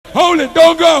it,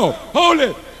 don't go. Hold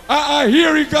it. I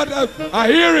hear it. I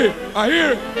hear it. I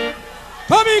hear it.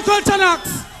 Come in, Kulcha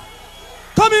Knox.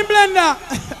 Come in, Blender.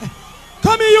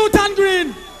 Come in, Utan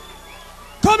Green.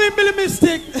 Come in, Billy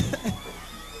Mystic.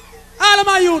 All of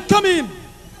my youth, come in.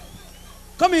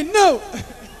 Come in. No.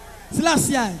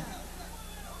 Selassie.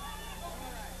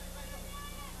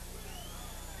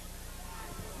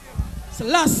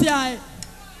 Selassie.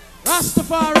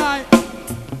 Rastafari.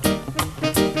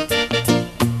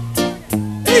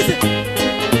 Easy.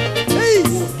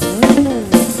 Easy.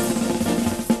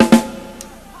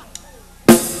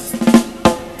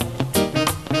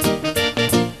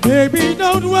 Baby,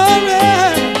 don't worry.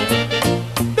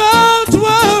 Don't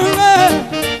worry.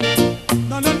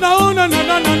 No, no, no, no, no,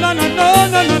 no, no, no, no,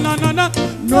 no, no, no, no.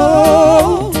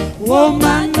 No,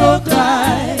 woman, no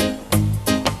cry.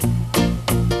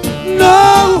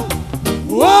 No,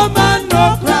 woman,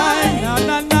 no cry. No,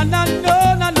 no, no, no,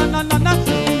 no, no, no, no, no.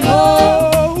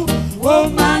 No,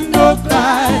 woman, no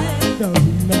cry. No,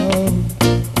 no.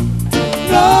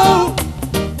 No,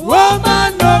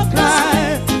 woman, no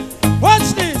cry. Watch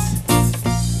this.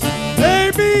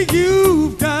 Baby,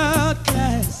 you've got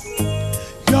class.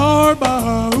 Your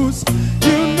boss.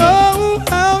 You know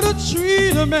how to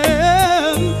treat a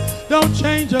man. Don't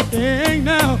change a thing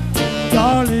now.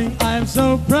 Darling, I'm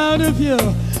so proud of you.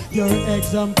 Your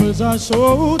examples are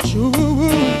so true.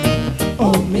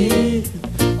 Oh me,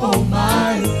 oh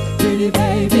my, pretty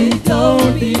baby,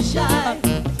 don't be shy.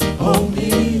 Oh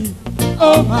me,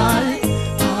 oh my,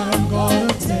 I'm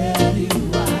gonna tell you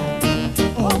why.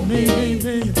 Oh me,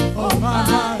 oh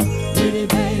my, pretty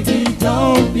baby,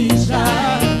 don't be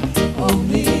shy. Oh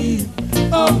me,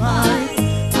 oh my,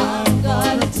 I'm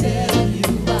gonna tell you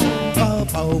why.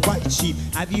 Oh, white sheep,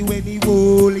 have you any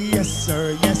wool? Yes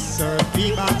sir, yes sir,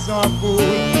 3 bags are full.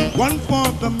 One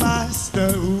for the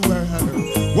master,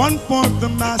 one for the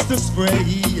master spray,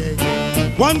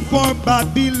 one for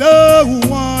Babylon,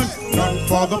 one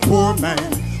for the poor man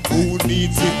who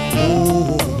needs it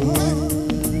most.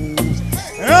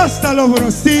 Rasta love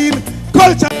on steam,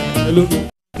 culture.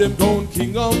 Them down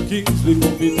king of kings, we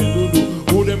come in Lulu.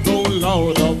 Who them down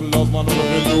loud of love, man, I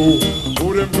don't know.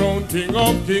 Who them down king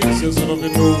of kings, yes, I don't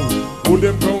know. Who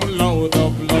them down loud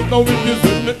of love. Now it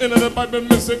is written in the Bible,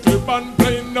 miss a clip and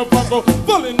playing the fago.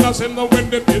 Falling us in the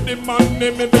wind, they pay the man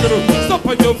name in the middle. Stop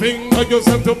at your finger,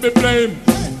 yourself to be blamed.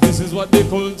 This is what the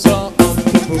culture of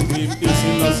the program is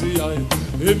Selassie.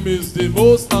 Him is the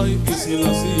most high, is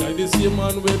Selassie. The same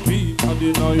man will be and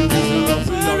deny is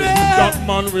Selassie. That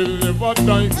man will never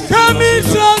die. Come in,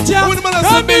 soldier.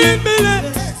 Come in, Billy.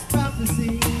 It's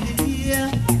prophecy.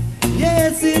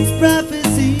 Yes, it's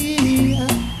prophecy.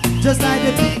 Just like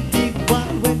the big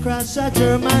one when crash at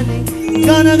Germany.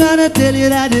 Gonna tell you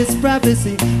that it's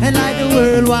prophecy. And like the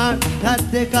world war that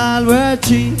they call World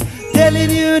 3. Telling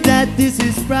you that this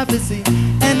is prophecy.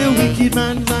 And the wicked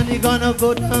man money gonna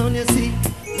go down, you see.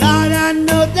 Lord, I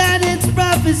know that it's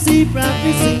prophecy,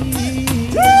 prophecy.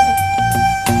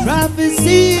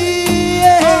 Prophecy.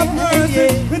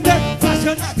 With that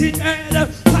passion at the end,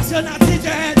 passion at the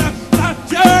end,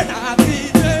 passion at the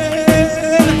end.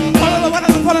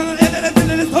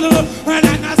 Follow, and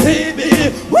I say me.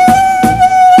 Woo!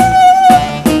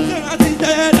 Passion at the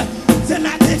end, passion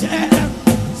at the end,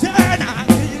 passion at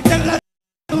the end.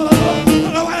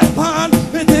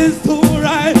 It is too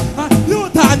right.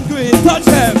 Utan Green, touch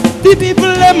them. The people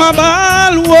in my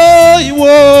ball, whoa,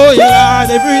 whoa, yeah.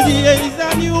 Every day is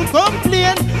a new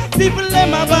complaint. People in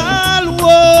my ball,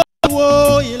 whoa,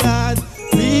 whoa, lad.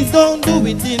 Please don't do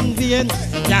it in vain.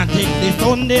 Can't take the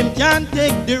sun, them can't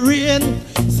take the rain.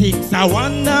 6 or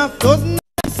 1/2 dozen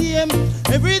same.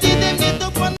 Every day them get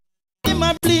up and them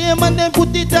a blame and them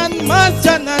put it on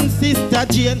Master and Sister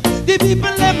Jane. The people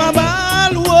in my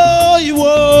ball, whoa,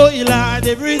 whoa, lad.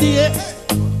 Every day,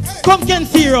 come can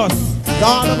see us.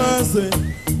 God of mercy.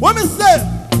 What me say?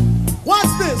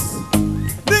 What's this?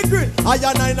 Degree. I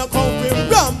and I come from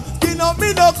Ram. Skin up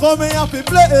me no come here to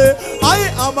play. I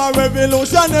am a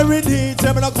revolutionary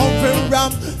DJ. Me no come from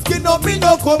Ram. Skin up me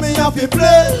no come here to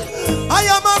play. I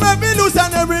am a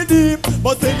revolutionary DJ.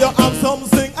 But then you have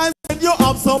something and then you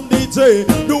have some DJ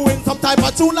doing some type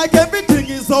of tune like everything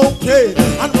is okay.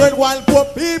 And red while poor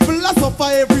people are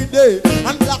suffer every day.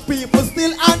 And black people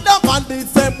still understand the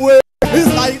same way. It's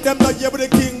like them not here with the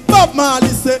king Bob Marley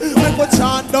say when we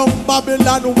chant down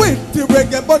Babylon with the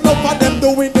reggae. But none of them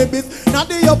doing the bits, not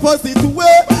the opposite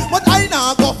way. But I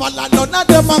now go for land, none of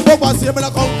them and go for see me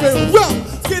not come from ram.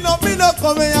 Skin up me not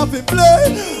come here to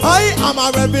play. I am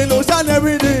a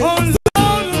revolutionary day. Oh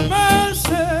Lord of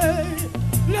mercy,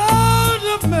 Lord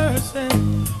of mercy.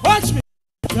 Watch me.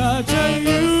 Judge,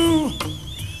 you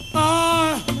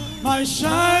are my my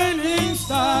shining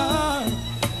star.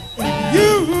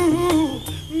 You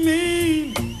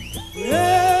mean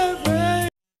everything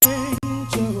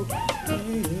to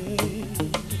me.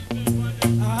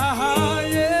 Ah,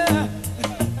 yeah.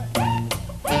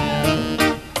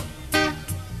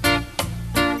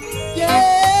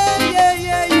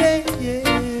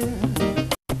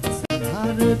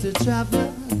 Hard road to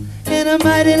travel and a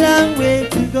mighty long way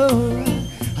to go.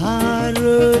 Hard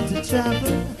road to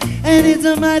travel and it's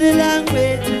a mighty long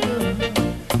way to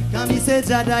go. Come he said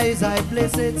Jada is our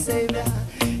blessed Savior.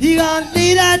 He gonna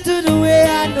lead us to the way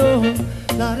I know.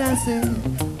 Lord I say,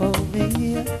 oh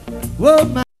me, oh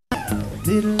my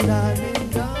little darling,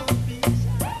 don't be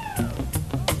shy.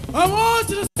 I want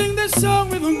you to sing this song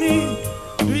with me.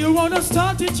 Do you want to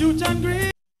start it, Utan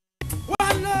Green?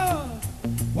 One love,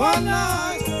 one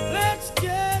night, let's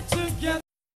get together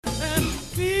and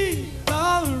feel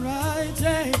alright,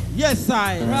 yeah. Yes,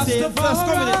 I. See, let's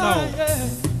come with it now.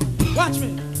 Yeah. Watch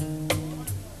me.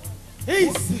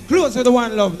 Easy. Close with the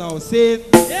one love now. See,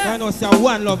 Yeah. I know say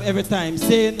one love every time.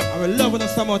 See, I will love you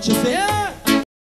so much. You see. Yeah.